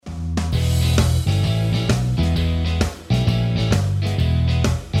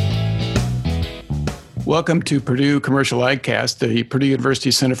Welcome to Purdue Commercial AgCast, the Purdue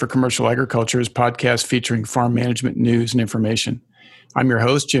University Center for Commercial Agriculture's podcast featuring farm management news and information. I'm your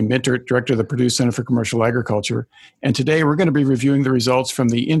host, Jim Mintert, Director of the Purdue Center for Commercial Agriculture, and today we're going to be reviewing the results from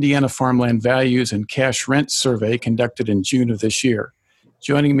the Indiana Farmland Values and Cash Rent Survey conducted in June of this year.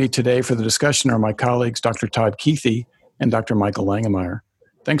 Joining me today for the discussion are my colleagues, Dr. Todd Keithy and Dr. Michael Langemeier.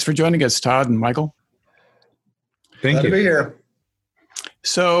 Thanks for joining us, Todd and Michael. Thank you. Glad to be here.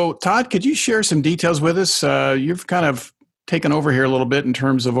 So, Todd, could you share some details with us? You've kind of taken over here a little bit in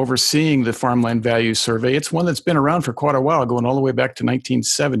terms of overseeing the Farmland Values Survey. It's one that's been around for quite a while, going all the way back to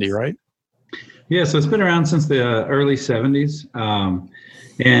 1970, right? Yeah, so it's been around since the early 70s.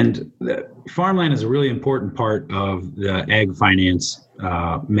 And farmland is a really important part of the ag finance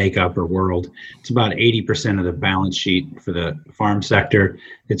makeup or world. It's about 80% of the balance sheet for the farm sector.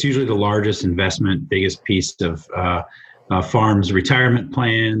 It's usually the largest investment, biggest piece of farm's retirement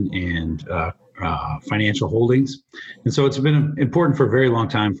plan and financial holdings. And so it's been important for a very long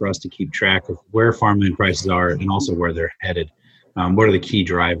time for us to keep track of where farmland prices are and also where they're headed. What are the key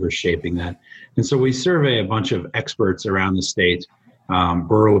drivers shaping that? And so we survey a bunch of experts around the state,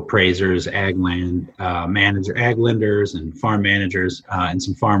 rural appraisers, ag land ag lenders and farm managers, and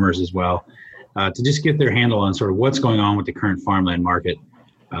some farmers as well, to just get their handle on sort of what's going on with the current farmland market,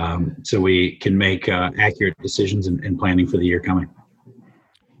 so we can make accurate decisions and planning for the year coming.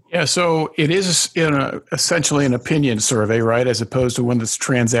 Yeah, so it is essentially an opinion survey, right, as opposed to one that's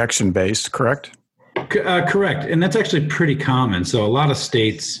transaction-based, correct? Correct, and that's actually pretty common. So a lot of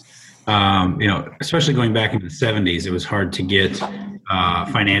states, especially going back into the 70s, it was hard to get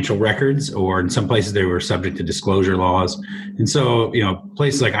financial records, or in some places they were subject to disclosure laws. And so,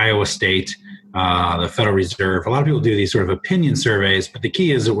 places like Iowa State, the Federal Reserve, a lot of people do these sort of opinion surveys, but the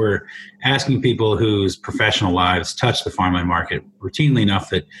key is that we're asking people whose professional lives touch the farmland market routinely enough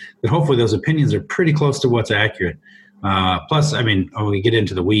that hopefully those opinions are pretty close to what's accurate. Plus, we get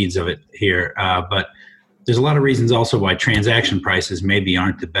into the weeds of it here, but there's a lot of reasons also why transaction prices maybe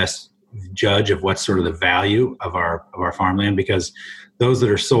aren't the best judge of what's sort of the value of our farmland, because those that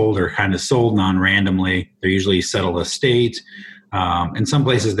are sold are kind of sold non-randomly. They're usually settled estate. In some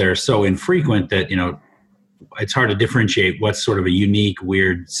places they're so infrequent that, it's hard to differentiate what's sort of a unique,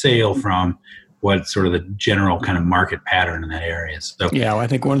 weird sale from what's sort of the general kind of market pattern in that area. So, yeah, I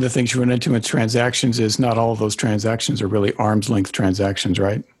think one of the things you run into in transactions is not all of those transactions are really arm's length transactions,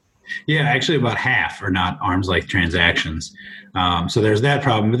 right? Yeah, actually about half are not arm's length transactions. So there's that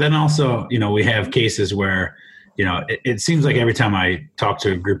problem. But then also, we have cases where, it seems like every time I talk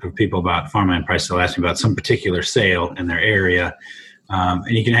to a group of people about farmland prices, they'll ask me about some particular sale in their area.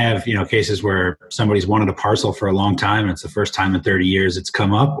 And you can have, cases where somebody's wanted a parcel for a long time, and it's the first time in 30 years it's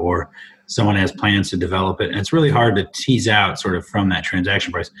come up, or someone has plans to develop it. And it's really hard to tease out sort of from that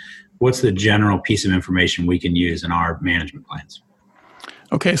transaction price, what's the general piece of information we can use in our management plans.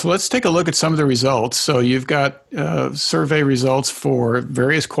 Okay, so let's take a look at some of the results. So you've got survey results for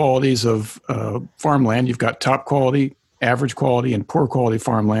various qualities of farmland. You've got top quality, average quality, and poor quality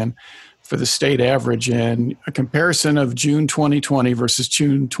farmland for the state average. And a comparison of June 2020 versus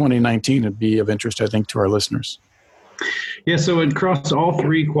June 2019 would be of interest, I think, to our listeners. Yeah, so across all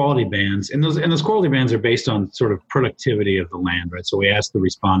three quality bands, and those quality bands are based on sort of productivity of the land, right? So we asked the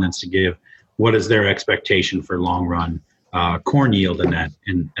respondents to give what is their expectation for long run corn yield in that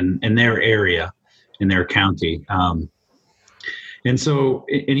in their area, in their county. And so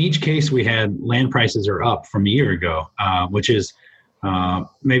in each case, we had land prices are up from a year ago, which is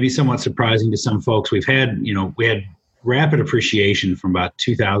maybe somewhat surprising to some folks. We had rapid appreciation from about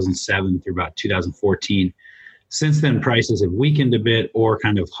 2007 through about 2014. Since then, prices have weakened a bit or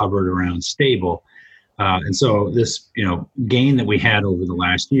kind of hovered around stable. And so this, gain that we had over the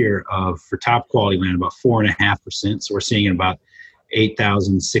last year for top quality land, about 4.5%. So we're seeing it about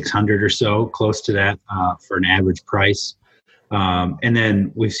 8,600 or so, close to that for an average price. And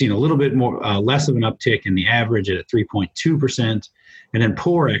then we've seen a little bit more, less of an uptick in the average at 3.2%. And then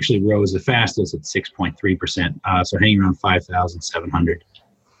poor actually rose the fastest at 6.3%. So hanging around 5,700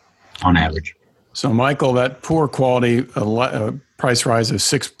 on average. So Michael, that poor quality price rise of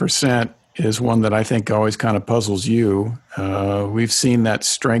 6% is one that I think always kind of puzzles you. We've seen that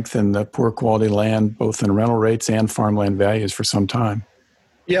strength in the poor quality land, both in rental rates and farmland values for some time.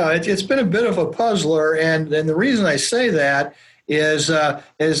 Yeah, it's been a bit of a puzzler. And the reason I say that is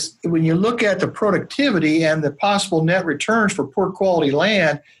when you look at the productivity and the possible net returns for poor quality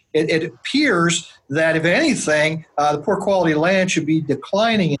land, it appears that, if anything, the poor quality land should be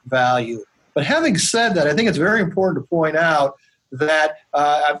declining in value. But having said that, I think it's very important to point out that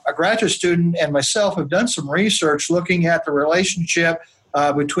a graduate student and myself have done some research looking at the relationship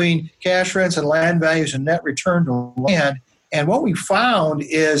between cash rents and land values and net return to land. And what we found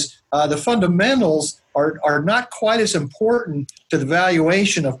is the fundamentals are not quite as important to the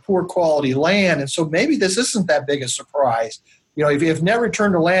valuation of poor quality land. And so maybe this isn't that big a surprise. If net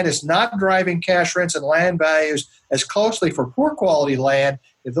return to land is not driving cash rents and land values as closely for poor quality land,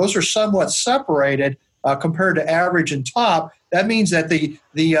 if those are somewhat separated compared to average and top, that means that the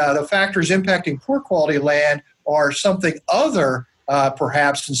factors impacting poor quality land are something other,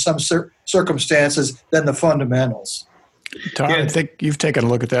 perhaps in some circumstances, than the fundamentals. Todd, I think you've taken a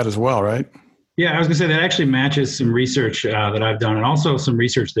look at that as well, right? Yeah, I was going to say that actually matches some research that I've done, and also some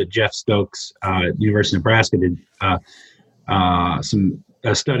research that Jeff Stokes, University of Nebraska, did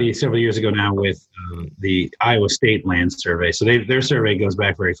a study several years ago now with the Iowa State Land Survey. So their survey goes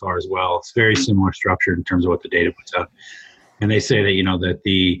back very far as well. It's very similar structured in terms of what the data puts out. And they say that,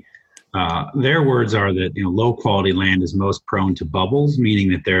 that their words are that, low quality land is most prone to bubbles,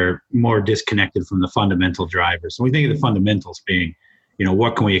 meaning that they're more disconnected from the fundamental drivers. So we think of the fundamentals being,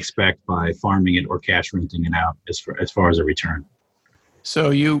 what can we expect by farming it or cash renting it out as far as a return? So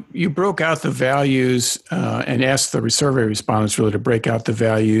you broke out the values and asked the survey respondents really to break out the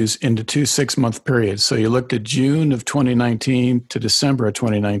values into 2 6-month periods. So you looked at June of 2019 to December of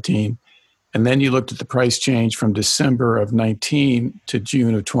 2019, and then you looked at the price change from December of 19 to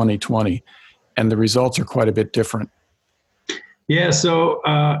June of 2020, and the results are quite a bit different. Yeah, so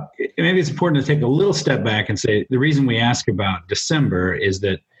maybe it's important to take a little step back and say the reason we ask about December is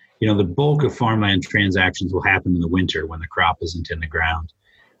that the bulk of farmland transactions will happen in the winter when the crop isn't in the ground.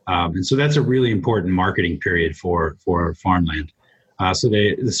 And so that's a really important marketing period for farmland. So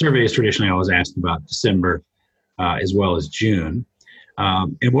the survey is traditionally always asked about December as well as June.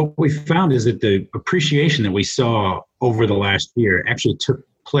 And what we found is that the appreciation that we saw over the last year actually took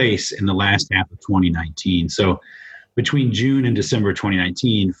place in the last half of 2019. So between June and December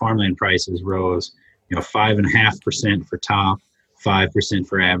 2019, farmland prices rose 5.5% for top, 5%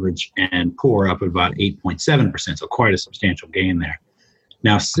 for average, and poor up at about 8.7%, so quite a substantial gain there.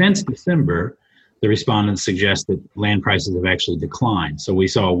 Now, since December, the respondents suggest that land prices have actually declined. So we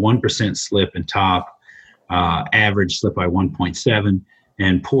saw a 1% slip in top, average slip by 1.7%,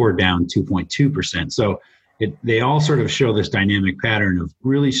 and poor down 2.2%. So they all sort of show this dynamic pattern of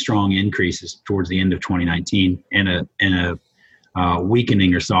really strong increases towards the end of 2019 and a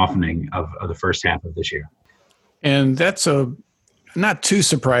weakening or softening of the first half of this year. And that's not too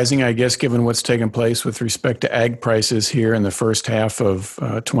surprising, I guess, given what's taken place with respect to ag prices here in the first half of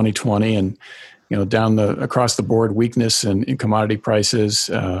 2020, and across the board weakness in commodity prices,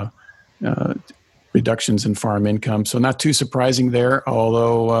 reductions in farm income. So not too surprising there,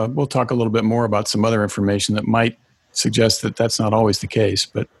 although we'll talk a little bit more about some other information that might suggest that that's not always the case.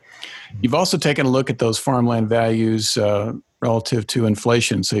 But you've also taken a look at those farmland values relative to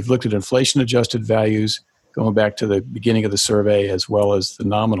inflation. So you've looked at inflation-adjusted values going back to the beginning of the survey, as well as the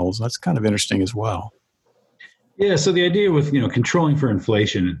nominals. That's kind of interesting as well. Yeah, so the idea with controlling for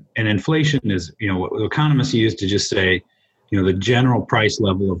inflation, and inflation is what economists use to just say the general price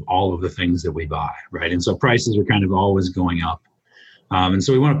level of all of the things that we buy, right? And so prices are kind of always going up, and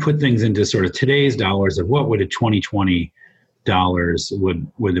so we want to put things into sort of today's dollars of what would a 2020 dollars would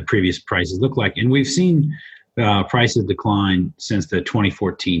the previous prices look like, and we've seen prices decline since the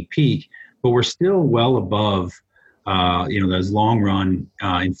 2014 peak. But we're still well above, those long-run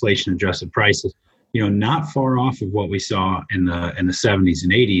inflation-adjusted prices. Not far off of what we saw in the 70s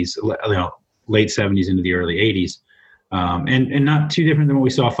and 80s, late 70s into the early 80s, and not too different than what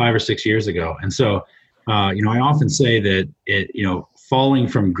we saw 5 or 6 years ago. And so, I often say that falling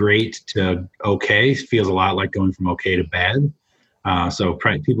from great to okay feels a lot like going from okay to bad. So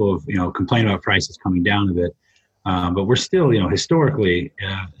people have complained about prices coming down a bit. But we're still, historically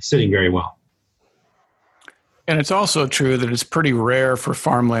sitting very well. And it's also true that it's pretty rare for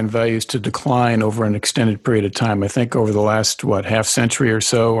farmland values to decline over an extended period of time. I think over the last, half century or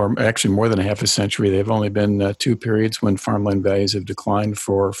so, or actually more than a half a century, they've only been 2 periods when farmland values have declined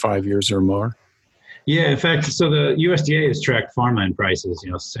for 5 years or more. Yeah, in fact, so the USDA has tracked farmland prices,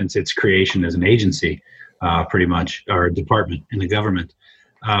 since its creation as an agency, pretty much, or a department in the government.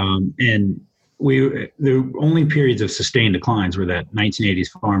 And the only periods of sustained declines were that 1980s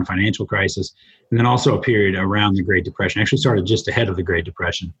farm financial crisis, and then also a period around the Great Depression. Actually started just ahead of the Great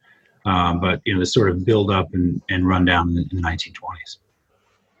Depression, but this sort of build up and run down in the 1920s.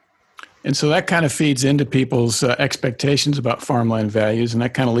 And so that kind of feeds into people's expectations about farmland values, and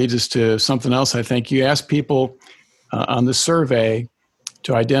that kind of leads us to something else. I think you asked people on the survey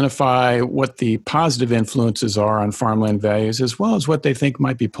to identify what the positive influences are on farmland values, as well as what they think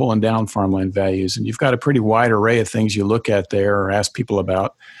might be pulling down farmland values. And you've got a pretty wide array of things you look at there or ask people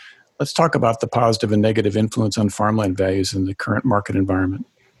about. Let's talk about the positive and negative influence on farmland values in the current market environment.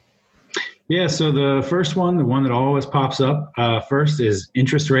 Yeah, so the first one, the one that always pops up first is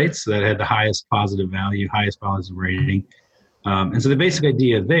interest rates that had the highest positive value, highest positive rating. And so the basic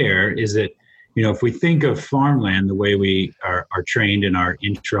idea there is that, if we think of farmland the way we are trained in our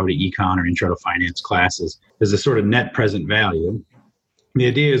intro to econ or intro to finance classes, as a sort of net present value. The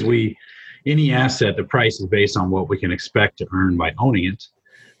idea is any asset, the price is based on what we can expect to earn by owning it.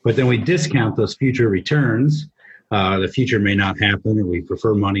 But then we discount those future returns. The future may not happen, or we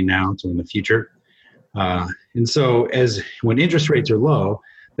prefer money now to in the future. And so when interest rates are low,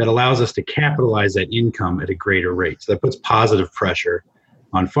 that allows us to capitalize that income at a greater rate. So that puts positive pressure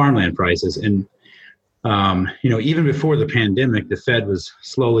on farmland prices. And, even before the pandemic, the Fed was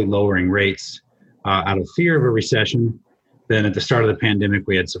slowly lowering rates out of fear of a recession. Then at the start of the pandemic,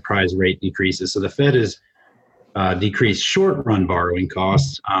 we had surprise rate decreases. So the Fed has decreased short-run borrowing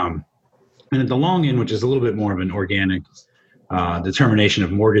costs. And at the long end, which is a little bit more of an organic determination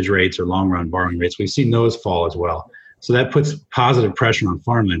of mortgage rates or long-run borrowing rates, we've seen those fall as well. So that puts positive pressure on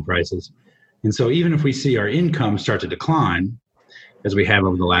farmland prices. And so even if we see our income start to decline, as we have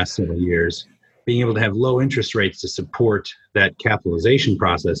over the last several years, being able to have low interest rates to support that capitalization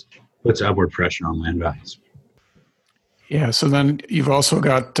process puts upward pressure on land values. Yeah, so then you've also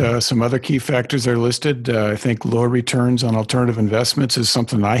got some other key factors that are listed. I think low returns on alternative investments is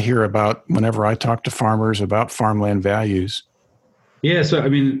something I hear about whenever I talk to farmers about farmland values. Yeah, so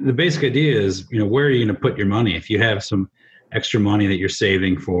the basic idea is, where are you going to put your money? If you have some extra money that you're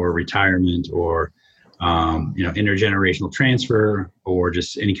saving for retirement or intergenerational transfer or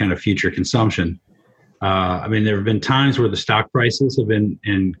just any kind of future consumption. There have been times where the stock prices have been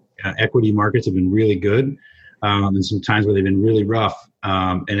and equity markets have been really good, and some times where they've been really rough.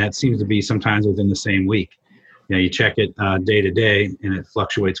 And that seems to be sometimes within the same week. You check it day to day, and it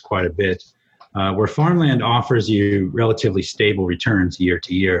fluctuates quite a bit. Where farmland offers you relatively stable returns year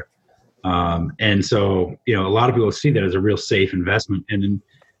to year. And so, a lot of people see that as a real safe investment. And in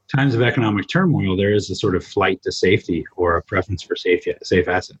times of economic turmoil, there is a sort of flight to safety or a preference for safe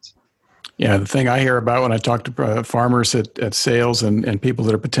assets. Yeah, the thing I hear about when I talk to farmers at sales and people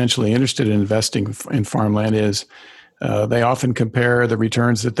that are potentially interested in investing in farmland is they often compare the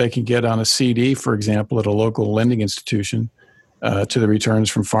returns that they can get on a CD, for example, at a local lending institution to the returns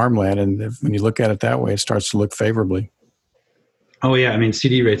from farmland. And when you look at it that way, it starts to look favorably. Oh, yeah.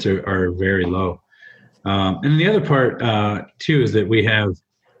 CD rates are very low. And the other part, too, is that we have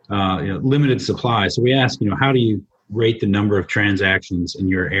limited supply. So we ask, how do you rate the number of transactions in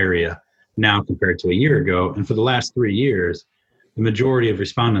your area now compared to a year ago? And for the last 3 years, the majority of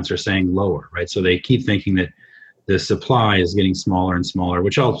respondents are saying lower, right? So they keep thinking that the supply is getting smaller and smaller,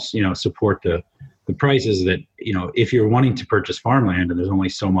 which helps, support the prices that, if you're wanting to purchase farmland and there's only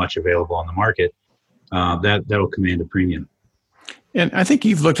so much available on the market, that'll command a premium. And I think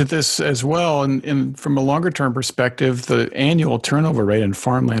you've looked at this as well. And from a longer term perspective, the annual turnover rate in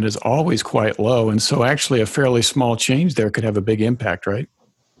farmland is always quite low. And so actually a fairly small change there could have a big impact, right?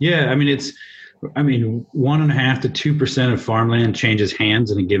 Yeah. 1.5% to 2% of farmland changes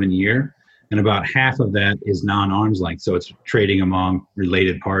hands in a given year. And about half of that is non-arm's length. So it's trading among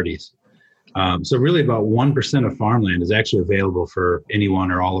related parties. So really about 1% of farmland is actually available for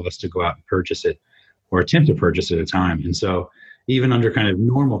anyone or all of us to go out and purchase it or attempt to purchase at a time. And so even under kind of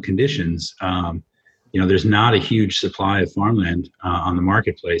normal conditions, there's not a huge supply of farmland on the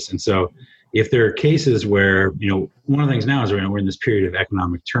marketplace. And so if there are cases where, one of the things now is we're in this period of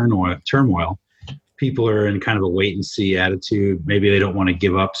economic turmoil, people are in kind of a wait and see attitude. Maybe they don't want to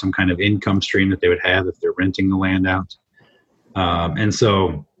give up some kind of income stream that they would have if they're renting the land out. And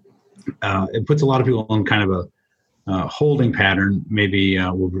so it puts a lot of people in kind of a holding pattern, maybe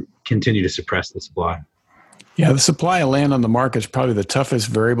will continue to suppress the supply. Yeah, the supply of land on the market is probably the toughest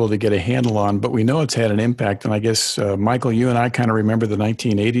variable to get a handle on, but we know it's had an impact. And I guess, Michael, you and I kind of remember the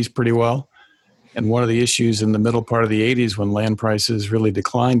 1980s pretty well. And one of the issues in the middle part of the 80s when land prices really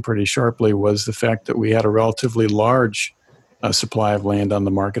declined pretty sharply was the fact that we had a relatively large supply of land on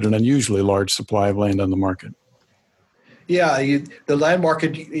the market, an unusually large supply of land on the market. Yeah, the land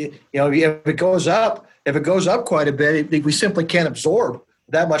market, if it goes up quite a bit, we simply can't absorb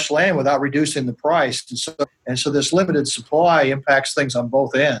that much land without reducing the price. And so this limited supply impacts things on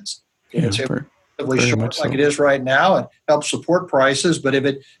both ends. It's relatively short like it is right now and helps support prices. But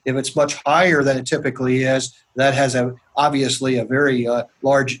if it's much higher than it typically is, that has obviously a very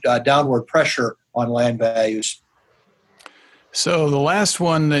large downward pressure on land values. So the last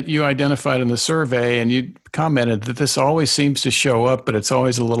one that you identified in the survey, and you commented that this always seems to show up, but it's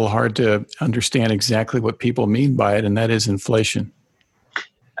always a little hard to understand exactly what people mean by it, and that is inflation.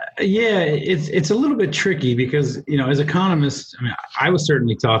 Yeah, it's a little bit tricky because, as economists, I mean, I was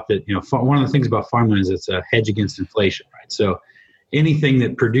certainly taught that, one of the things about farmland is it's a hedge against inflation, right? So anything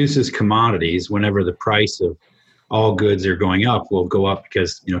that produces commodities, whenever the price of all goods are going up, will go up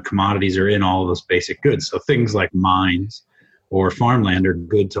because, commodities are in all of those basic goods. So things like mines or farmland are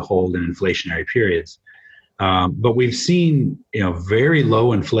good to hold in inflationary periods. But we've seen, very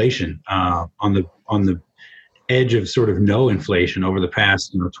low inflation on the edge of sort of no inflation over the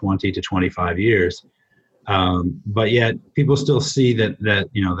past 20 to 25 years, but yet people still see that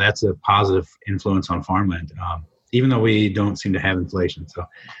that's a positive influence on farmland, even though we don't seem to have inflation. So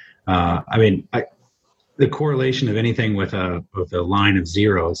the correlation of anything with a line of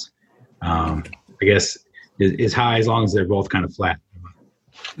zeros, I guess, is high as long as they're both kind of flat.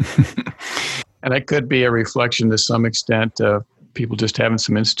 And that could be a reflection to some extent of people just having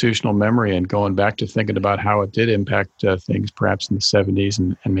some institutional memory and going back to thinking about how it did impact things perhaps in the 70s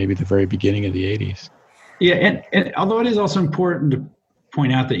and maybe the very beginning of the 80s. Yeah, and although it is also important to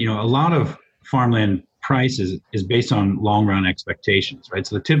point out that, a lot of farmland prices is based on long-run expectations, right?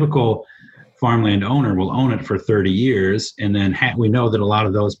 So the typical farmland owner will own it for 30 years, and then we know that a lot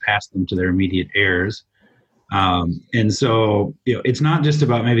of those pass them to their immediate heirs. And so, it's not just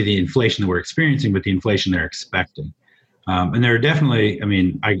about maybe the inflation that we're experiencing, but the inflation they're expecting. And there are definitely,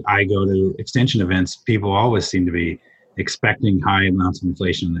 I go to extension events, people always seem to be expecting high amounts of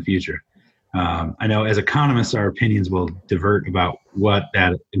inflation in the future. I know as economists, our opinions will divert about what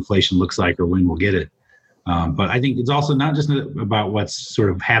that inflation looks like or when we'll get it. But I think it's also not just about what's sort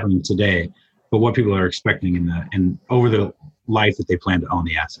of happening today, but what people are expecting in over the life that they plan to own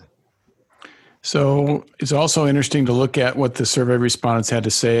the asset. So it's also interesting to look at what the survey respondents had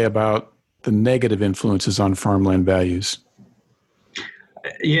to say about the negative influences on farmland values.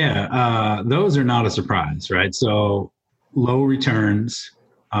 Yeah, those are not a surprise, right? So low returns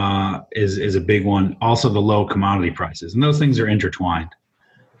is a big one. Also the low commodity prices, and those things are intertwined.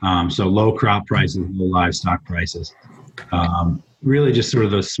 So low crop prices, low livestock prices, really just sort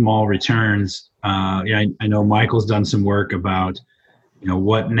of those small returns. I know Michael's done some work about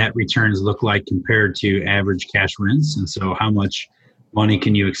what net returns look like compared to average cash rents, and so how much money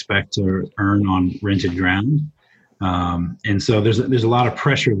can you expect to earn on rented ground? And so there's a lot of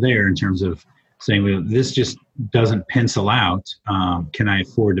pressure there in terms of saying, well, this just doesn't pencil out. Can I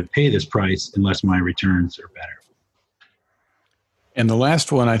afford to pay this price unless my returns are better? And the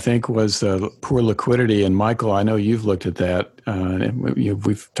last one, I think, was poor liquidity. And Michael, I know you've looked at that.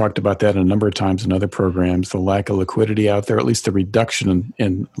 We've talked about that a number of times in other programs, the lack of liquidity out there, at least the reduction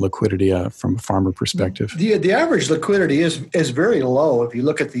in liquidity from a farmer perspective. The average liquidity is very low. If you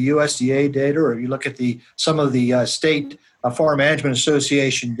look at the USDA data or if you look at some of the state Farm Management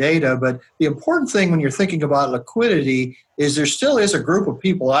Association data. But the important thing when you're thinking about liquidity is there still is a group of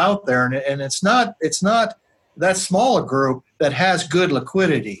people out there, and it's not that small a group that has good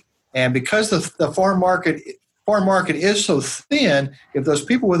liquidity. And because the farm market is so thin, if those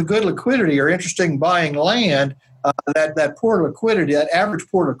people with good liquidity are interested in buying land, that poor liquidity, that average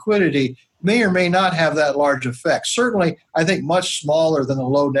poor liquidity, may or may not have that large effect. Certainly, I think much smaller than the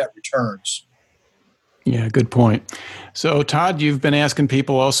low net returns. Yeah, good point. So, Todd, you've been asking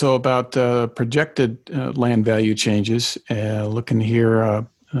people also about projected land value changes, looking here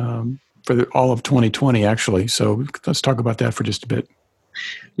for all of 2020, actually. So let's talk about that for just a bit.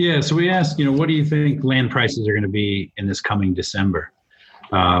 Yeah, so we asked, what do you think land prices are going to be in this coming December?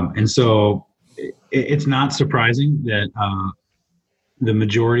 And so it's not surprising that the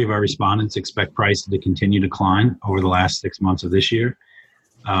majority of our respondents expect prices to continue to climb over the last 6 months of this year,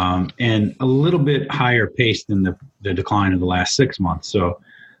 and a little bit higher pace than the decline of the last 6 months. So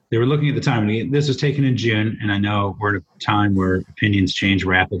they were looking at the time, and this was taken in June, and I know we're at a time where opinions change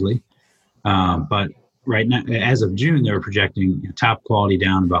rapidly. But right now, as of June, they were projecting top quality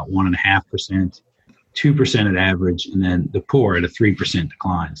down about 1.5%, 2% at average, and then the poor at a 3%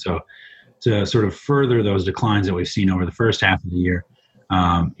 decline. So to sort of further those declines that we've seen over the first half of the year,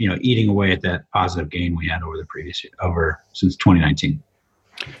 eating away at that positive gain we had over the previous year, since 2019.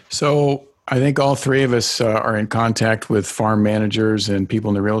 So I think all three of us are in contact with farm managers and people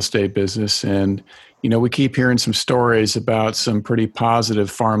in the real estate business, and we keep hearing some stories about some pretty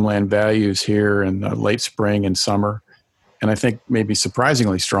positive farmland values here in the late spring and summer, and I think maybe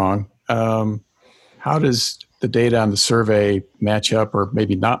surprisingly strong. How does the data on the survey match up or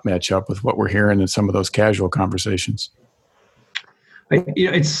maybe not match up with what we're hearing in some of those casual conversations?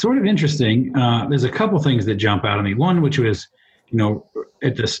 It's sort of interesting. There's a couple things that jump out at me. One, which was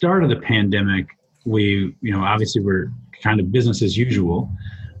at the start of the pandemic, obviously we're kind of business as usual.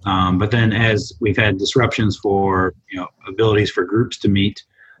 But then as we've had disruptions for, abilities for groups to meet,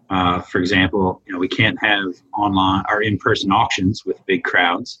 for example, we can't have online or in-person auctions with big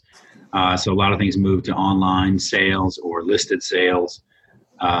crowds. So a lot of things move to online sales or listed sales.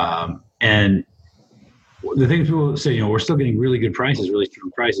 And the thing people say, we're still getting really good prices, really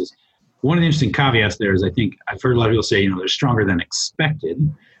strong prices. One of the interesting caveats there is I think I've heard a lot of people say, they're stronger than expected.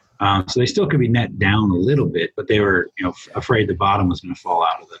 So they still could be net down a little bit, but they were, afraid the bottom was going to fall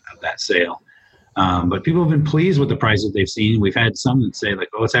out of that sale. But people have been pleased with the prices they've seen. We've had some that say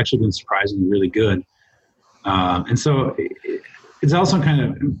it's actually been surprisingly really good. And so it's also kind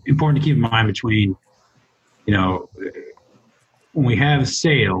of important to keep in mind between, when we have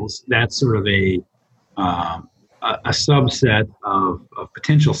sales, that's sort of a subset of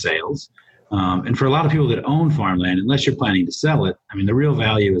potential sales. And for a lot of people that own farmland, unless you're planning to sell it, the real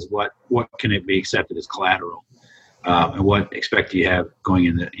value is what can it be accepted as collateral, and what expect you have going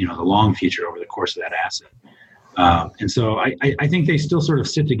in the long future over the course of that asset. And so I think they still sort of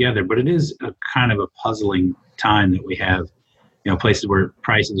sit together, but it is a kind of a puzzling time that we have, places where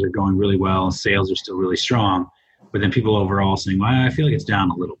prices are going really well, sales are still really strong, but then people overall saying, well, I feel like it's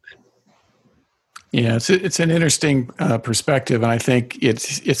down a little bit. Yeah, it's an interesting perspective, and I think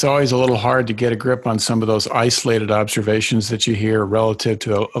it's always a little hard to get a grip on some of those isolated observations that you hear relative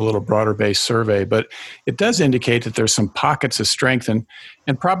to a little broader based survey. But it does indicate that there's some pockets of strength, and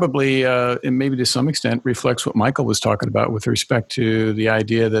probably, and maybe to some extent, reflects what Michael was talking about with respect to the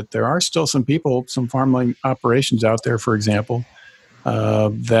idea that there are still some people, some farmland operations out there, for example,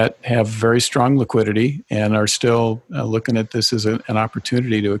 that have very strong liquidity and are still looking at this as an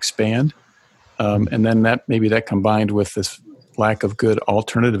opportunity to expand. And then that combined with this lack of good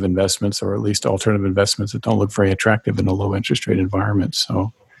alternative investments, or at least alternative investments that don't look very attractive in a low interest rate environment.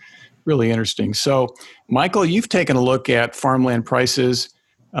 So really interesting. So Michael, you've taken a look at farmland prices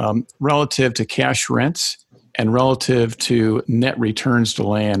relative to cash rents and relative to net returns to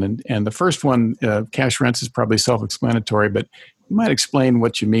land. And the first one, cash rents, is probably self-explanatory, but you might explain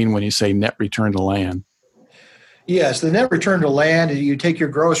what you mean when you say net return to land. Yes, the net return to land, you take your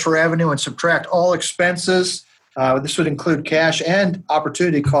gross revenue and subtract all expenses. This would include cash and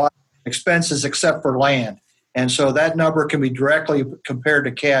opportunity cost expenses except for land. And so that number can be directly compared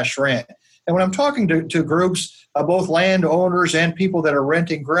to cash rent. And when I'm talking to groups, both landowners and people that are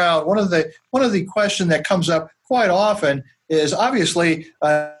renting ground, one of the questions that comes up quite often is obviously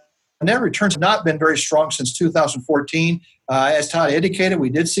net returns have not been very strong since 2014. As Todd indicated, we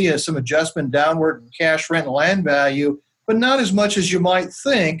did see some adjustment downward in cash rent and land value, but not as much as you might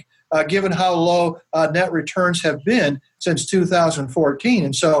think, given how low net returns have been since 2014.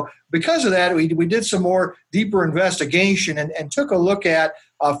 And so because of that, we did some more deeper investigation and took a look at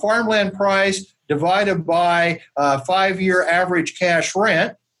farmland price divided by 5-year average cash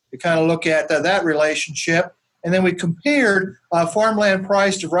rent to kind of look at that relationship. And then we compared farmland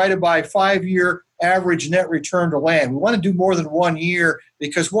price divided by 5-year average net return to land. We want to do more than 1 year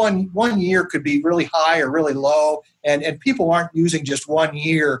because one year could be really high or really low, and people aren't using just 1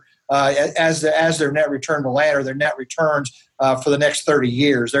 year as their net return to land or their net returns for the next 30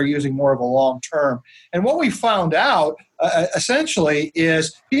 years. They're using more of a long term. And what we found out essentially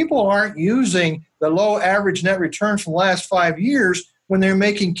is people aren't using the low average net returns from the last 5 years when they're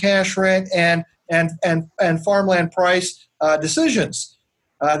making cash rent and farmland price decisions.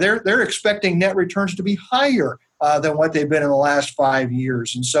 They're expecting net returns to be higher than what they've been in the last 5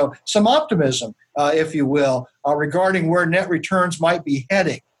 years. And so some optimism, if you will, regarding where net returns might be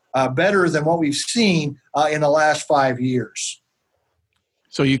heading, better than what we've seen in the last 5 years.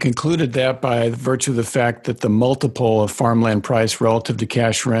 So you concluded that by virtue of the fact that the multiple of farmland price relative to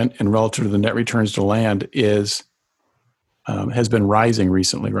cash rent and relative to the net returns to land has been rising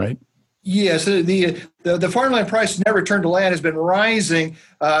recently, right? Yes, the farmland price net return to land has been rising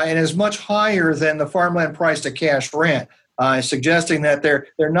and is much higher than the farmland price to cash rent, suggesting that they're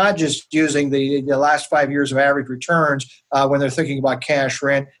not just using the last 5 years of average returns when they're thinking about cash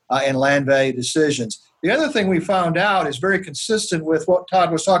rent and land value decisions. The other thing we found out is very consistent with what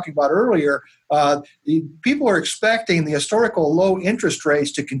Todd was talking about earlier. The people are expecting the historical low interest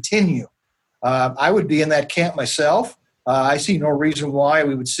rates to continue. I would be in that camp myself. I see no reason why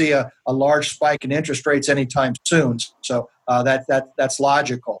we would see a large spike in interest rates anytime soon. So that's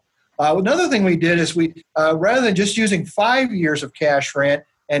logical. Another thing we did is we, rather than just using 5 years of cash rent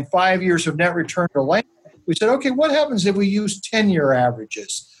and 5 years of net return to land, we said, okay, what happens if we use 10-year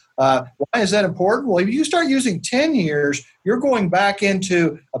averages? Why is that important? Well, if you start using 10 years, you're going back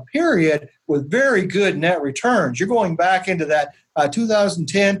into a period with very good net returns. You're going back into that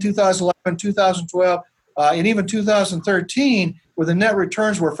 2010, 2011, 2012, and even 2013, where the net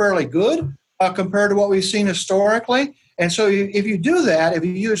returns were fairly good compared to what we've seen historically. And so if you do that, if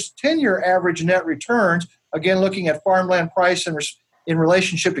you use 10-year average net returns, again, looking at farmland price in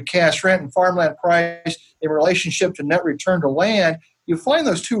relationship to cash rent and farmland price in relationship to net return to land, you find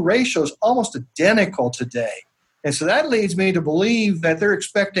those two ratios almost identical today. And so that leads me to believe that they're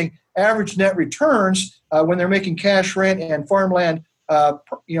expecting average net returns when they're making cash rent and farmland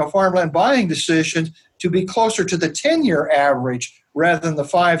buying decisions to be closer to the 10-year average rather than the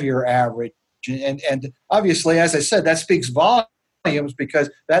 5-year average. And obviously, as I said, that speaks volumes because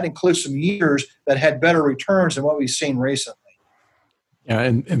that includes some years that had better returns than what we've seen recently. Yeah,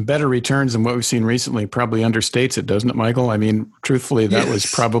 and better returns than what we've seen recently probably understates it, doesn't it, Michael? I mean, truthfully, that was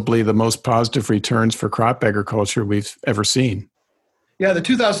probably the most positive returns for crop agriculture we've ever seen. Yeah, the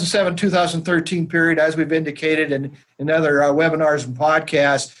 2007-2013 period, as we've indicated in other webinars and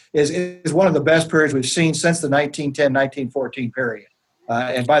podcasts, is one of the best periods we've seen since the 1910-1914 period.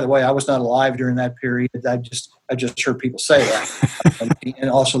 And by the way, I was not alive during that period. I just heard people say that, and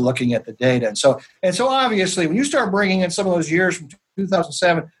also looking at the data. And so obviously, when you start bringing in some of those years from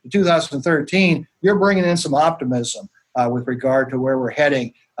 2007 to 2013, you're bringing in some optimism with regard to where we're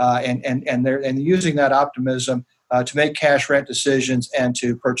heading, and using that optimism to make cash rent decisions and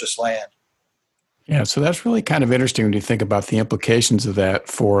to purchase land. Yeah, so that's really kind of interesting when you think about the implications of that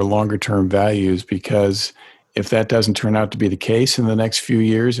for longer term values, because if that doesn't turn out to be the case in the next few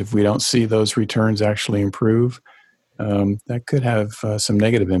years, if we don't see those returns actually improve, that could have some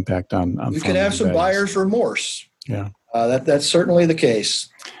negative impact on you could have some buyer's remorse. Yeah. That's certainly the case.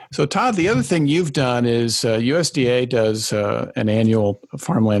 So, Todd, the other thing you've done is USDA does an annual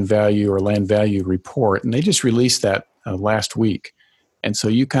farmland value or land value report, and they just released that last week. And so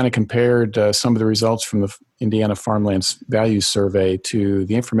you kind of compared some of the results from the Indiana Farmland Values Survey to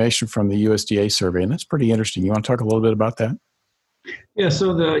the information from the USDA survey, and that's pretty interesting. You want to talk a little bit about that? Yeah,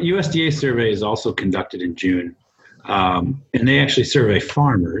 so the USDA survey is also conducted in June, and they actually survey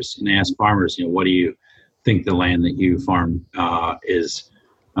farmers, and they ask farmers, what do you think the land that you farm is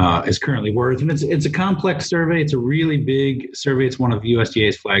currently worth? And it's a complex survey. It's a really big survey. It's one of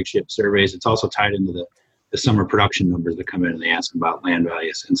USDA's flagship surveys. It's also tied into the summer production numbers that come in, and they ask about land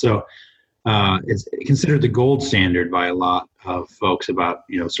values. And so it's considered the gold standard by a lot of folks about,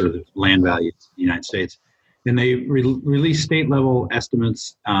 sort of the land values in the United States. And they release state level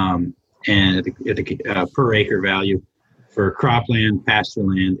estimates and at the per acre value for cropland, pasture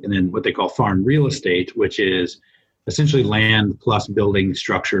land, and then what they call farm real estate, which is essentially land plus building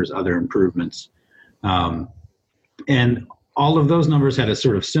structures, other improvements. And all of those numbers had a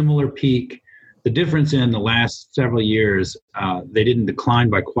sort of similar peak. The difference in the last several years, they didn't decline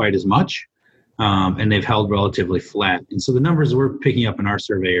by quite as much, and they've held relatively flat. And so the numbers we're picking up in our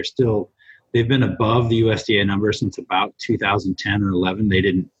survey are they've been above the USDA number since about 2010 or 11.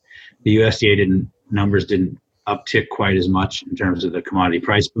 The USDA numbers didn't uptick quite as much in terms of the commodity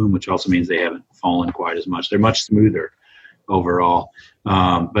price boom, which also means they haven't fallen quite as much. They're much smoother overall,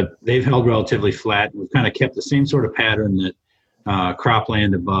 but they've held relatively flat. We've kind of kept the same sort of pattern that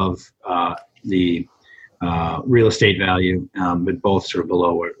cropland above the real estate value, but both sort of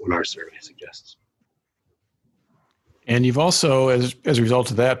below what our survey suggests. And you've also, as a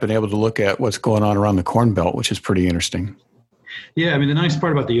result of that, been able to look at what's going on around the Corn Belt, which is pretty interesting. Yeah, I mean, the nice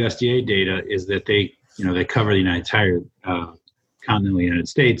part about the USDA data is that they cover the entire continental United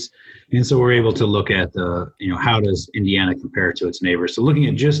States. And so we're able to look at how does Indiana compare to its neighbors. So looking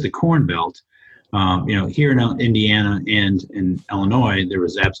at just the Corn Belt, here in Indiana and in Illinois, there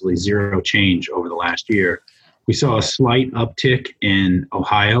was absolutely zero change over the last year. We saw a slight uptick in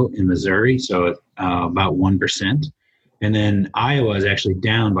Ohio and Missouri, so about 1%. And then Iowa is actually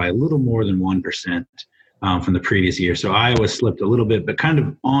down by a little more than 1% from the previous year. So Iowa slipped a little bit, but kind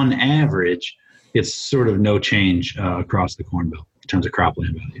of on average, it's sort of no change across the Corn Belt in terms of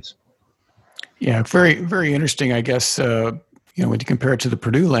cropland values. Yeah, very, very interesting, I guess, when you compare it to the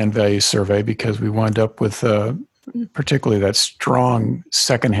Purdue Land Value Survey, because we wound up with particularly that strong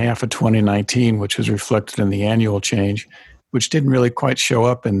second half of 2019, which was reflected in the annual change, which didn't really quite show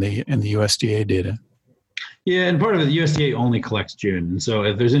up in the USDA data. Yeah, and part of it, the USDA only collects June. And so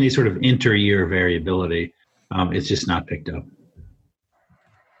if there's any sort of inter-year variability, it's just not picked up.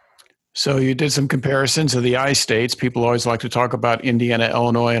 So you did some comparisons of the I states. People always like to talk about Indiana,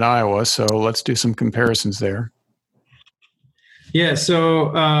 Illinois, and Iowa. So let's do some comparisons there. Yeah,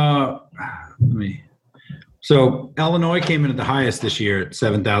 so So Illinois came in at the highest this year at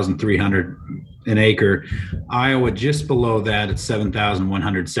 7,300 an acre. Iowa just below that at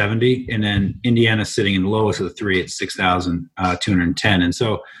 7,170, and then Indiana sitting in the lowest of the three at 6,210. And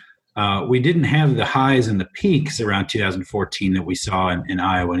so we didn't have the highs and the peaks around 2014 that we saw in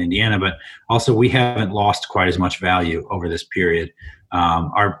Iowa and Indiana, but also we haven't lost quite as much value over this period.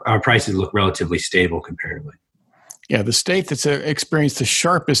 Our prices look relatively stable comparatively. Yeah, the state that's experienced the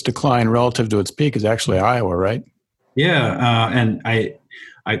sharpest decline relative to its peak is actually Iowa, right? Yeah, and I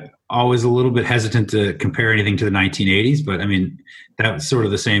always a little bit hesitant to compare anything to the 1980s, but I mean that's sort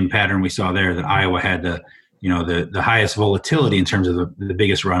of the same pattern we saw there. That Iowa had the highest volatility in terms of the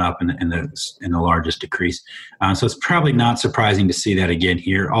biggest run up and the largest decrease. So it's probably not surprising to see that again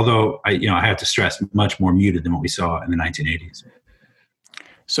here. Although I have to stress, much more muted than what we saw in the 1980s.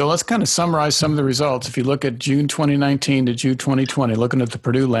 So let's kind of summarize some of the results. If you look at June 2019 to June 2020, looking at the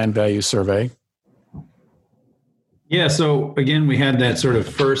Purdue Land Value Survey. Yeah, so again, we had that sort of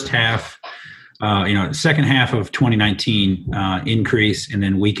first half, second half of 2019 increase and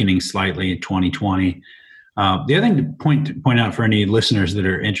then weakening slightly in 2020. The other thing to point out for any listeners that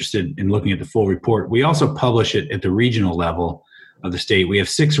are interested in looking at the full report, we also publish it at the regional level of the state. We have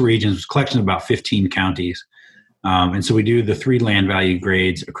 6 regions, collection of about 15 counties. And so we do the 3 land value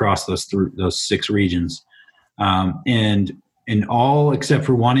grades across those 6 regions. And in all except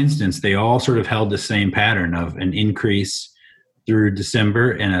for one instance, they all sort of held the same pattern of an increase through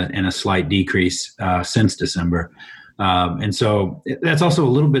December and a slight decrease since December. And so that's also a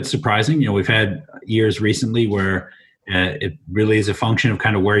little bit surprising. We've had years recently where it really is a function of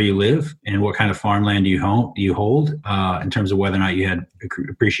kind of where you live and what kind of farmland you hold in terms of whether or not you had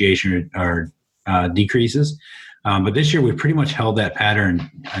appreciation or decreases. But this year, we've pretty much held that pattern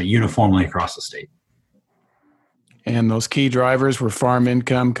uniformly across the state. And those key drivers were farm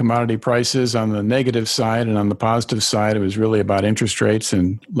income, commodity prices on the negative side, and on the positive side, it was really about interest rates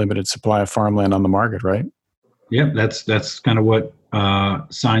and limited supply of farmland on the market, right? Yep, that's kind of what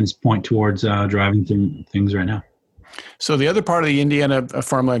signs point towards driving things right now. So the other part of the Indiana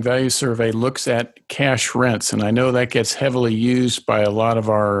Farmland Value Survey looks at cash rents, and I know that gets heavily used by a lot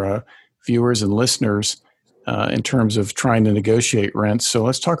of our viewers and listeners in terms of trying to negotiate rents. So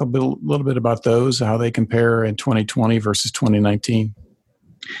let's talk a little bit about those, how they compare in 2020 versus 2019.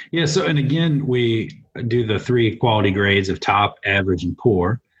 Yeah, so and again, we do the 3 quality grades of top, average, and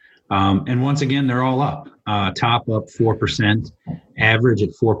poor. And once again, they're all up. Top up 4%, average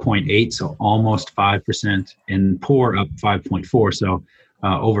at 4.8, so almost 5%, and poor up 5.4, so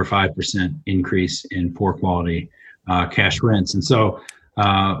over 5% increase in poor quality cash rents. And so,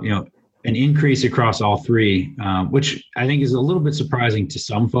 an increase across all 3, which I think is a little bit surprising to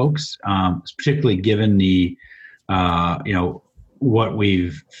some folks, particularly given the, what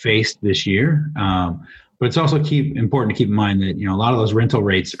we've faced this year. But it's also important to keep in mind that, a lot of those rental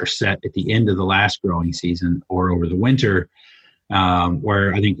rates are set at the end of the last growing season or over the winter,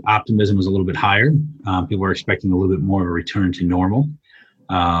 where I think optimism was a little bit higher. People were expecting a little bit more of a return to normal.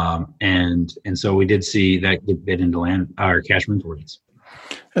 And so we did see that get bid into cash rental rates.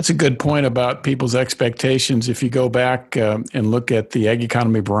 That's a good point about people's expectations. If you go back and look at the Ag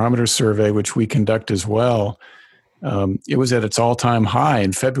Economy Barometer survey, which we conduct as well, it was at its all-time high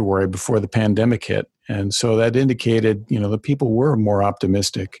in February before the pandemic hit. And so that indicated, the people were more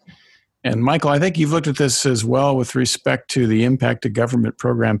optimistic. And Michael, I think you've looked at this as well with respect to the impact of government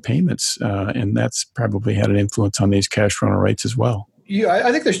program payments, and that's probably had an influence on these cash rental rates as well. Yeah,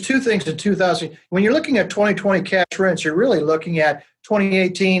 I think there's 2 things in 2000. When you're looking at 2020 cash rents, you're really looking at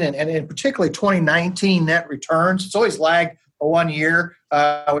 2018 and particularly 2019 net returns. It's always lagged 1 year.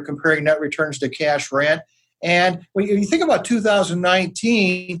 We're comparing net returns to cash rent. And when you think about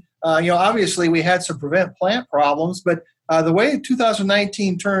 2019, obviously we had some prevent plant problems, but the way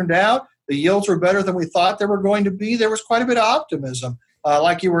 2019 turned out, the yields were better than we thought they were going to be. There was quite a bit of optimism,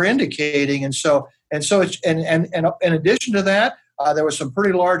 like you were indicating. And so it's, and in addition to that, there was some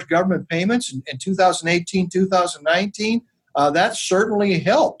pretty large government payments in 2018, 2019. That certainly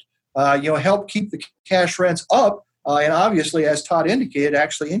helped, help keep the cash rents up. And obviously, as Todd indicated,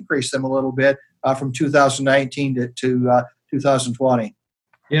 actually increased them a little bit from 2019 to 2020.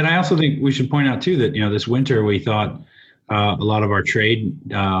 Yeah, and I also think we should point out, too, that, this winter we thought a lot of our trade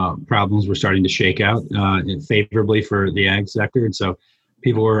problems were starting to shake out favorably for the ag sector. And so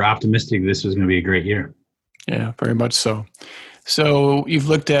people were optimistic this was going to be a great year. Yeah, very much so. So you've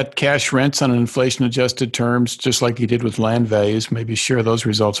looked at cash rents on inflation-adjusted terms, just like you did with land values. Maybe share those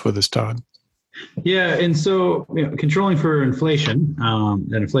results with us, Todd. Yeah, and so controlling for inflation,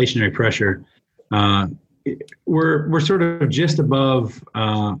 that inflationary pressure, we're sort of just above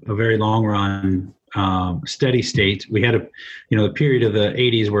a very long-run steady state. We had the period of the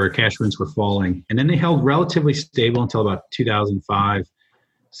 80s where cash rents were falling, and then they held relatively stable until about 2005.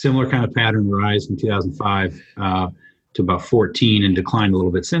 Similar kind of pattern rise from 2005 to about 14 and declined a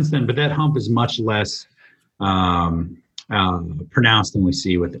little bit since then. But that hump is much less pronounced than we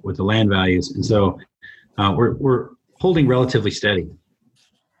see with the land values, and so we're holding relatively steady.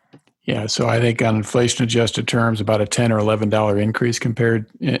 Yeah, so I think on inflation-adjusted terms, about a $10 or $11 increase compared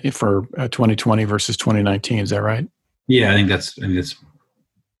for 2020 versus 2019. Is that right? Yeah, I think that's.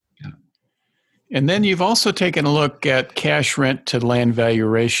 Yeah. And then you've also taken a look at cash rent to land value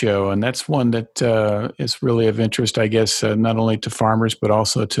ratio, and that's one that is really of interest, I guess, not only to farmers but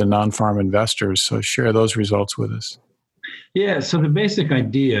also to non-farm investors. So share those results with us. Yeah, so the basic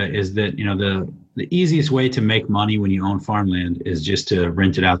idea is that the easiest way to make money when you own farmland is just to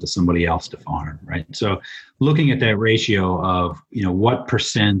rent it out to somebody else to farm, right? So looking at that ratio of what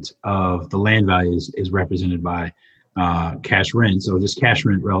percent of the land value is represented by cash rent, so just cash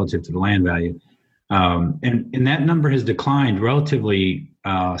rent relative to the land value, and that number has declined relatively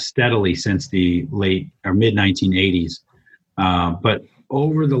steadily since the late or mid 1980s, but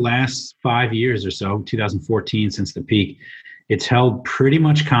over the last 5 years or so, 2014 since the peak, it's held pretty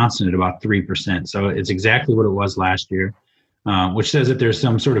much constant at about 3%. So it's exactly what it was last year, which says that there's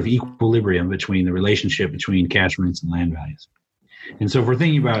some sort of equilibrium between the relationship between cash rents and land values. And so if we're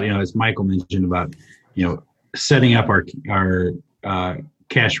thinking about, as Michael mentioned about, setting up our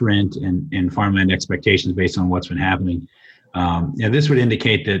cash rent and farmland expectations based on what's been happening, this would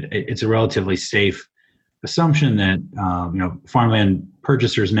indicate that it's a relatively safe assumption that farmland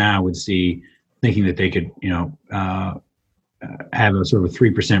purchasers now would see, thinking that they could have a sort of a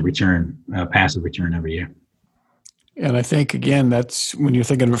 3% return, passive return every year. And I think, again, that's when you're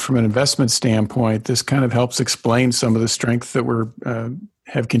thinking of it from an investment standpoint, this kind of helps explain some of the strength that we're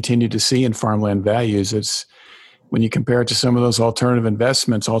have continued to see in farmland values. It's when you compare it to some of those alternative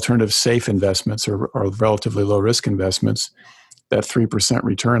investments, alternative safe investments or relatively low risk investments, that 3%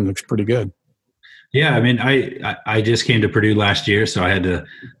 return looks pretty good. Yeah, I mean, I just came to Purdue last year, so I had to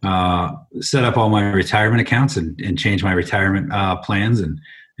set up all my retirement accounts and change my retirement plans, and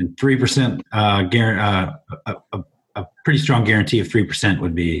 3% a pretty strong guarantee of 3%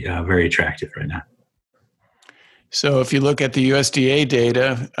 would be very attractive right now. So if you look at the USDA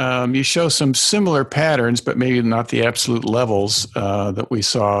data, you show some similar patterns, but maybe not the absolute levels that we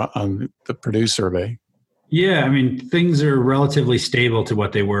saw on the Purdue survey. Yeah, I mean, things are relatively stable to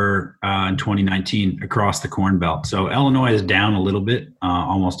what they were in 2019 across the Corn Belt. So Illinois is down a little bit,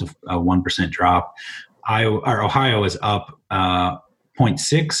 almost a 1% drop. Ohio is up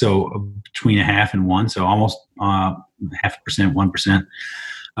 0.6, so between 0.5 and 1, so almost 0.5%,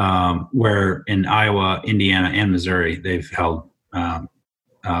 1%. Where in Iowa, Indiana, and Missouri, they've held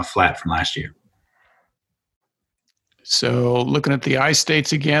flat from last year. So looking at the I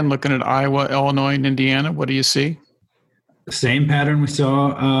states again, looking at Iowa, Illinois, and Indiana, what do you see? The same pattern we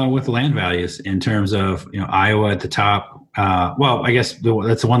saw with land values in terms of Iowa at the top. Well, I guess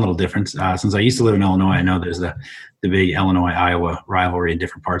that's the one little difference. Since I used to live in Illinois, I know there's the big Illinois-Iowa rivalry in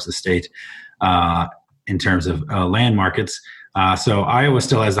different parts of the state in terms of land markets. So Iowa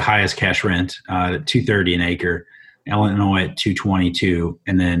still has the highest cash rent at $230 an acre, Illinois at $222,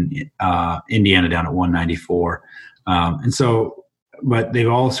 and then Indiana down at $194. And so, but they've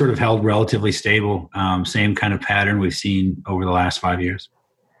all sort of held relatively stable, same kind of pattern we've seen over the last 5 years.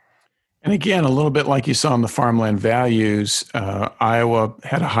 And again, a little bit like you saw in the farmland values, Iowa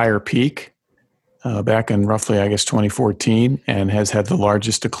had a higher peak back in roughly, I guess, 2014, and has had the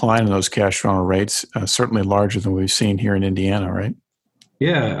largest decline in those cash rental rates, certainly larger than we've seen here in Indiana, right?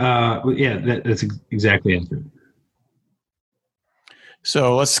 Yeah, that's exactly accurate.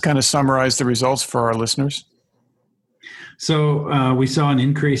 So let's kind of summarize the results for our listeners. So we saw an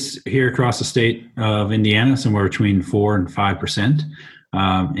increase here across the state of Indiana, somewhere between 4 and 5%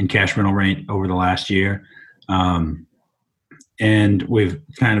 in cash rental rate over the last year. And we've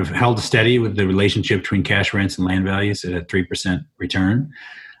kind of held steady with the relationship between cash rents and land values at a 3% return.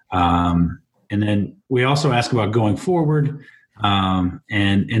 And then we also ask about going forward.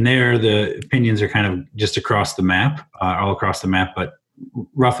 And there the opinions are kind of just across the map, all across the map, but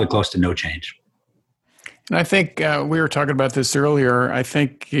roughly close to no change. And I think we were talking about this earlier. I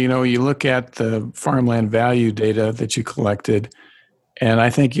think, you look at the farmland value data that you collected, and I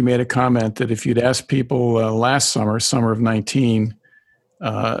think you made a comment that if you'd asked people last summer of 19,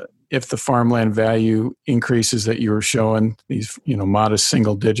 if the farmland value increases that you were showing, these, modest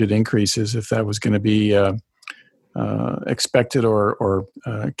single-digit increases, if that was going to be expected or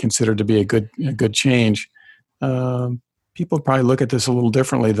considered to be a good change, people probably look at this a little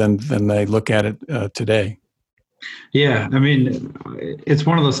differently than they look at it today. Yeah, I mean, it's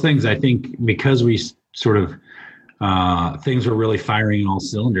one of those things. I think because we sort of things were really firing on all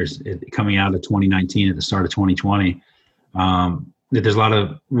cylinders coming out of 2019 at the start of 2020. That there's a lot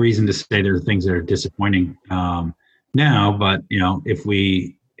of reason to say there are things that are disappointing now, but if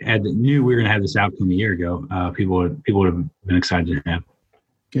we knew we were going to have this outcome a year ago, people would have been excited to have.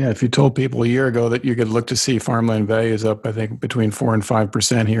 Yeah, if you told people a year ago that you could look to see farmland values up, I think between 4% and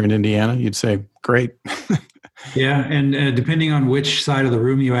 5% here in Indiana, you'd say, great. Yeah, and depending on which side of the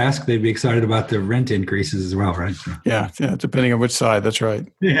room you ask, they'd be excited about the rent increases as well, right? Yeah, depending on which side, that's right.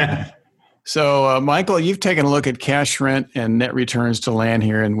 Yeah. So, Michael, you've taken a look at cash rent and net returns to land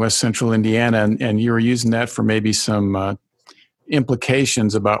here in West Central Indiana, and you were using that for maybe some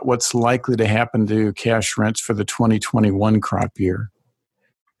implications about what's likely to happen to cash rents for the 2021 crop year.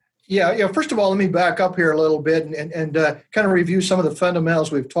 Yeah. First of all, let me back up here a little bit and kind of review some of the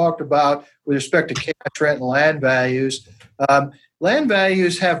fundamentals we've talked about with respect to cash rent and land values. Land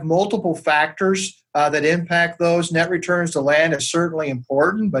values have multiple factors that impact those. Net returns to land is certainly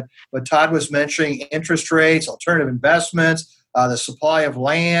important, but Todd was mentioning interest rates, alternative investments, the supply of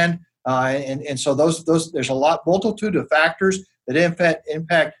land, and so those there's a multitude of factors that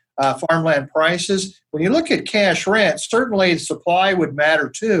impact farmland prices. When you look at cash rent, certainly supply would matter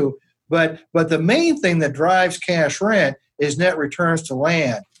too, but the main thing that drives cash rent is net returns to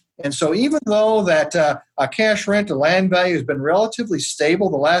land. And so even though that a cash rent to land value has been relatively stable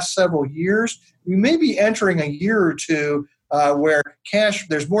the last several years, we may be entering a year or two where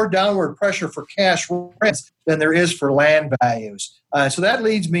there's more downward pressure for cash rents than there is for land values. So that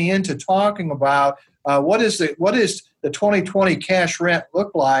leads me into talking about what does the 2020 cash rent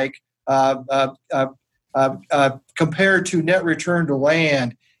look like compared to net return to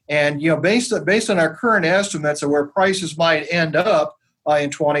land. And based on our current estimates of where prices might end up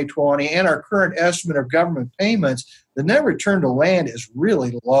in 2020 and our current estimate of government payments, the net return to land is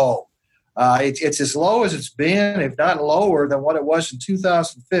really low. It's as low as it's been, if not lower than what it was in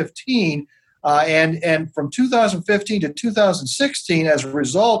 2015. And from 2015 to 2016, as a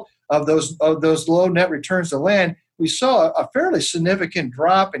result of those low net returns to land, we saw a fairly significant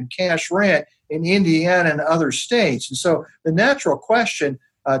drop in cash rent in Indiana and other states. And so the natural question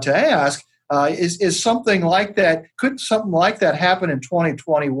to ask is something like that, could something like that happen in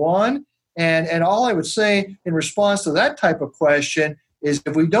 2021? And all I would say in response to that type of question is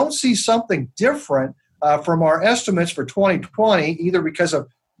if we don't see something different from our estimates for 2020, either because of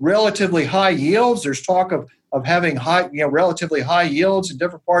relatively high yields, there's talk of having relatively high yields in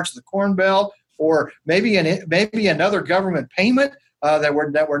different parts of the Corn Belt, or maybe another government payment that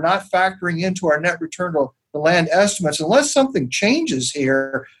we're not factoring into our net return to the land estimates. Unless something changes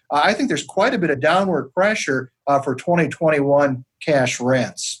here, I think there's quite a bit of downward pressure for 2021 cash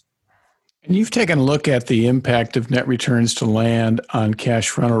rents. And you've taken a look at the impact of net returns to land on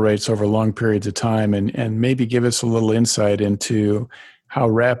cash rental rates over long periods of time, and maybe give us a little insight into how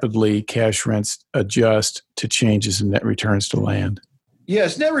rapidly cash rents adjust to changes in net returns to land.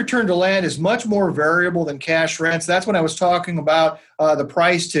 Yes, net return to land is much more variable than cash rents. That's when I was talking about the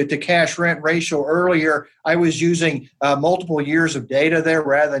price to cash rent ratio earlier. I was using multiple years of data there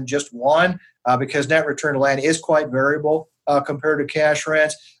rather than just one, because net return to land is quite variable compared to cash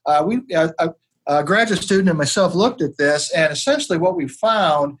rents. A graduate student and myself looked at this, and essentially what we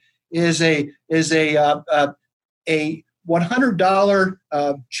found is a $100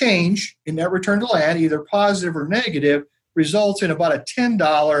 change in net return to land, either positive or negative, results in about a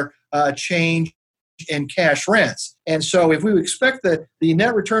 $10 change in cash rents. And so if we expect the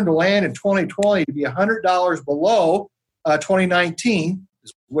net return to land in 2020 to be $100 below 2019,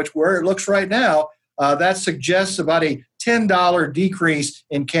 which where it looks right now, that suggests about a $10 decrease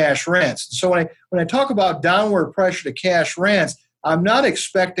in cash rents. So when I talk about downward pressure to cash rents, I'm not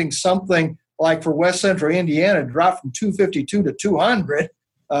expecting something like for West Central Indiana to drop from 252 to 200,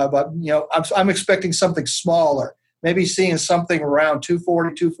 but I'm expecting something smaller. Maybe seeing something around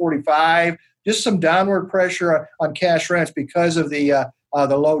 240, 245, just some downward pressure on cash rents because of the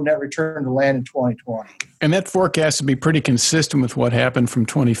low net return to land in 2020. And that forecast would be pretty consistent with what happened from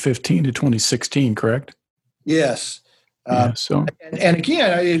 2015 to 2016, correct? Yes. And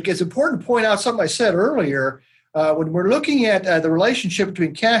again, it's important to point out something I said earlier. When we're looking at the relationship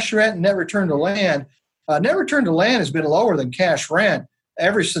between cash rent and net return to land has been lower than cash rent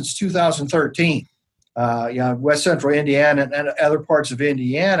ever since 2013. West Central Indiana and other parts of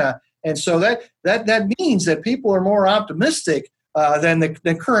Indiana, and so that means that people are more optimistic than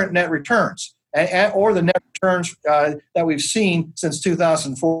the current net returns or the net returns that we've seen since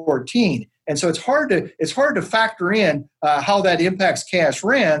 2014. And so it's hard to factor in how that impacts cash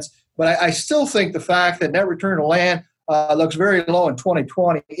rents. But I still think the fact that net return to land looks very low in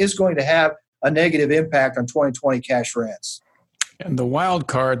 2020 is going to have a negative impact on 2020 cash rents. And the wild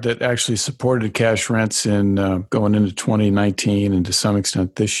card that actually supported cash rents in going into 2019 and to some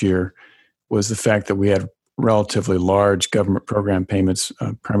extent this year was the fact that we had relatively large government program payments,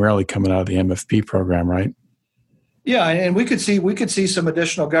 primarily coming out of the MFP program, right? Yeah, and we could see some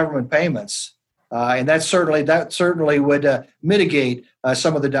additional government payments, and that certainly would mitigate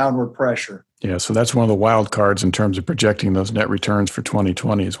some of the downward pressure. Yeah, so that's one of the wild cards in terms of projecting those net returns for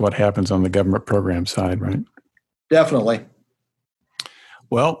 2020 is what happens on the government program side, right? Definitely.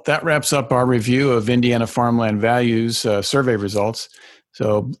 Well, that wraps up our review of Indiana Farmland Values survey results.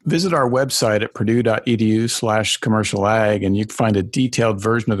 So visit our website at purdue.edu/commercial ag, and you can find a detailed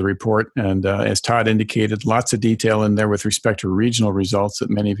version of the report. And as Todd indicated, lots of detail in there with respect to regional results that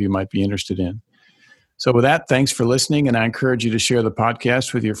many of you might be interested in. So with that, thanks for listening, and I encourage you to share the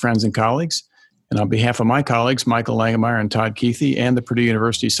podcast with your friends and colleagues. And on behalf of my colleagues, Michael Langemeyer and Todd Keithy, and the Purdue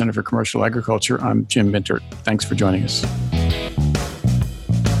University Center for Commercial Agriculture, I'm Jim Mintert. Thanks for joining us.